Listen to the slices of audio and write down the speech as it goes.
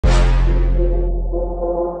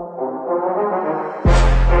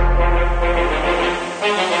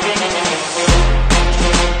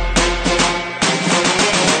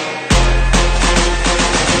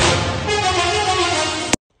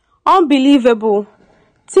Unbelievable.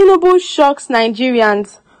 Tinubu shocks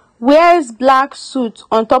Nigerians, wears black suit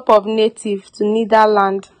on top of native to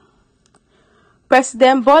Netherland.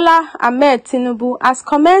 President Bola Ahmed Tinubu has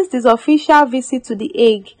commenced his official visit to The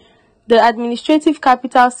Hague, the administrative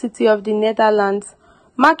capital city of the Netherlands,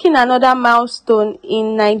 marking another milestone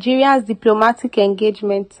in Nigeria's diplomatic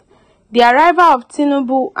engagement. The arrival of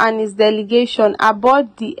Tinubu and his delegation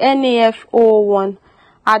aboard the NAF 001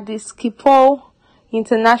 at the Schiphol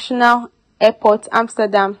International Airport,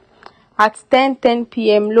 Amsterdam, at 10:10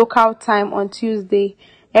 p.m. local time on Tuesday,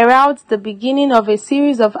 heralds the beginning of a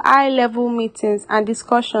series of high-level meetings and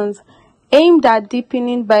discussions aimed at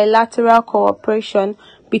deepening bilateral cooperation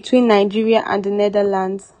between Nigeria and the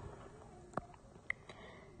Netherlands.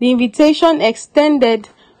 The invitation extended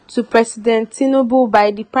to President Tinubu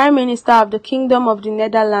by the Prime Minister of the Kingdom of the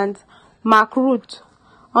Netherlands, Mark Rutte,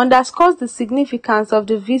 underscores the significance of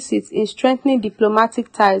the visit in strengthening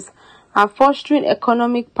diplomatic ties and fostering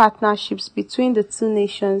economic partnerships between the two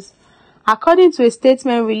nations. According to a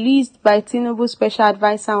statement released by Tinubu's Special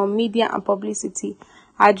Advisor on Media and Publicity,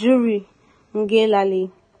 Ajuri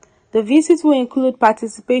Ngelale, the visit will include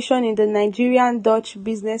participation in the Nigerian-Dutch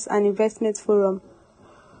Business and Investment Forum,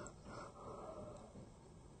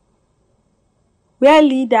 where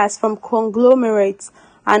leaders from conglomerates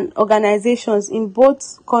and organizations in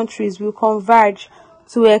both countries will converge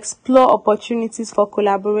to explore opportunities for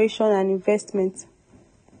collaboration and investment.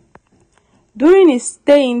 During his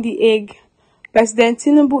stay in The Hague, President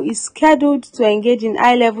Tinubu is scheduled to engage in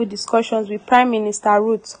high-level discussions with Prime Minister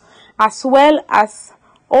Rutte, as well as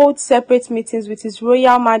hold separate meetings with His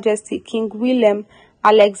Royal Majesty King Willem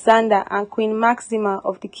Alexander and Queen Maxima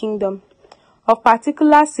of the Kingdom. Of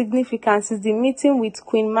particular significance is the meeting with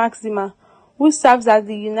Queen Maxima, who serves as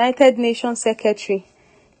the United Nations Secretary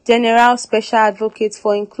General Special Advocate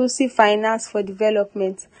for Inclusive Finance for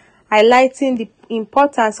Development, highlighting the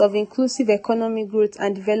importance of inclusive economic growth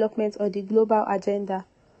and development on the global agenda.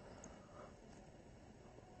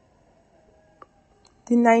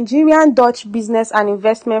 The Nigerian-Dutch Business and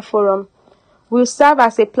Investment Forum will serve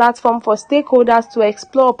as a platform for stakeholders to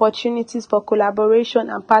explore opportunities for collaboration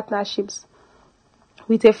and partnerships,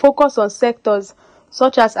 with a focus on sectors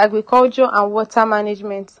such as agriculture and water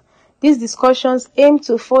management. These discussions aim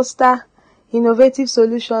to foster innovative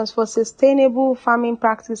solutions for sustainable farming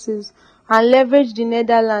practices and leverage the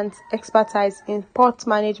Netherlands' expertise in port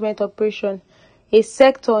management operation, a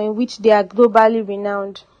sector in which they are globally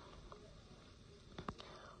renowned.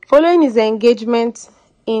 Following his engagement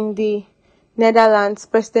in the Netherlands,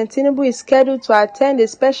 President Tinubu is scheduled to attend a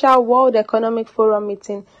special World Economic Forum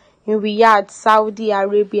meeting in Riyadh, Saudi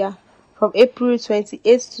Arabia, from April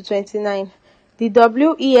 28 to 29. The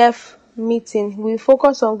WEF meeting will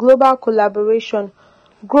focus on global collaboration,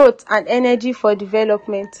 growth, and energy for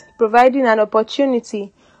development, providing an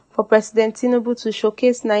opportunity for President Tinubu to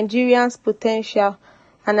showcase Nigerians' potential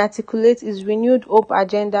and articulate his renewed hope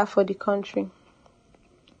agenda for the country.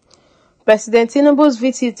 President Tinubu's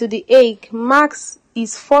visit to The Hague marks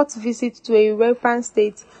his fourth visit to a European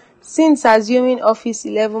state since assuming office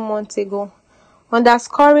 11 months ago,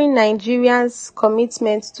 underscoring Nigeria's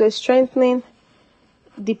commitment to strengthening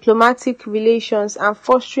diplomatic relations and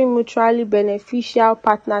fostering mutually beneficial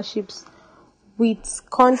partnerships with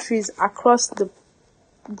countries across the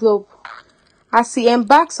globe. As he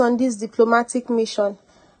embarks on this diplomatic mission,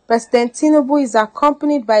 President Tinubu is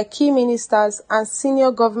accompanied by key ministers and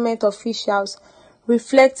senior government officials,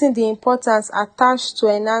 reflecting the importance attached to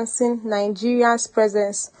enhancing Nigeria's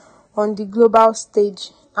presence on the global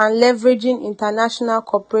stage and leveraging international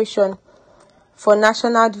cooperation for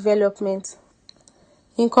national development.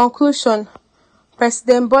 In conclusion,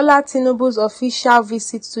 President Bola Tinubu's official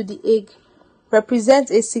visit to The Hague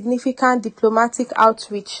represents a significant diplomatic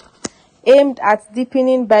outreach aimed at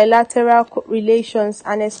deepening bilateral relations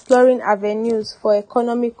and exploring avenues for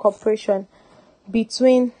economic cooperation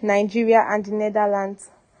between Nigeria and the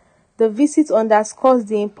Netherlands. The visit underscores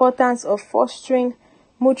the importance of fostering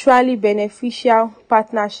mutually beneficial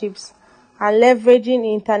partnerships and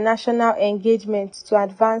leveraging international engagement to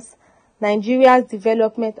advance Nigeria's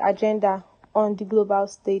development agenda on the global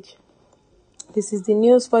stage. This is the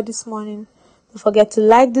news for this morning. Don't forget to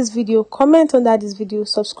like this video, comment under this video,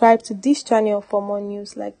 subscribe to this channel for more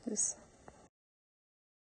news like this.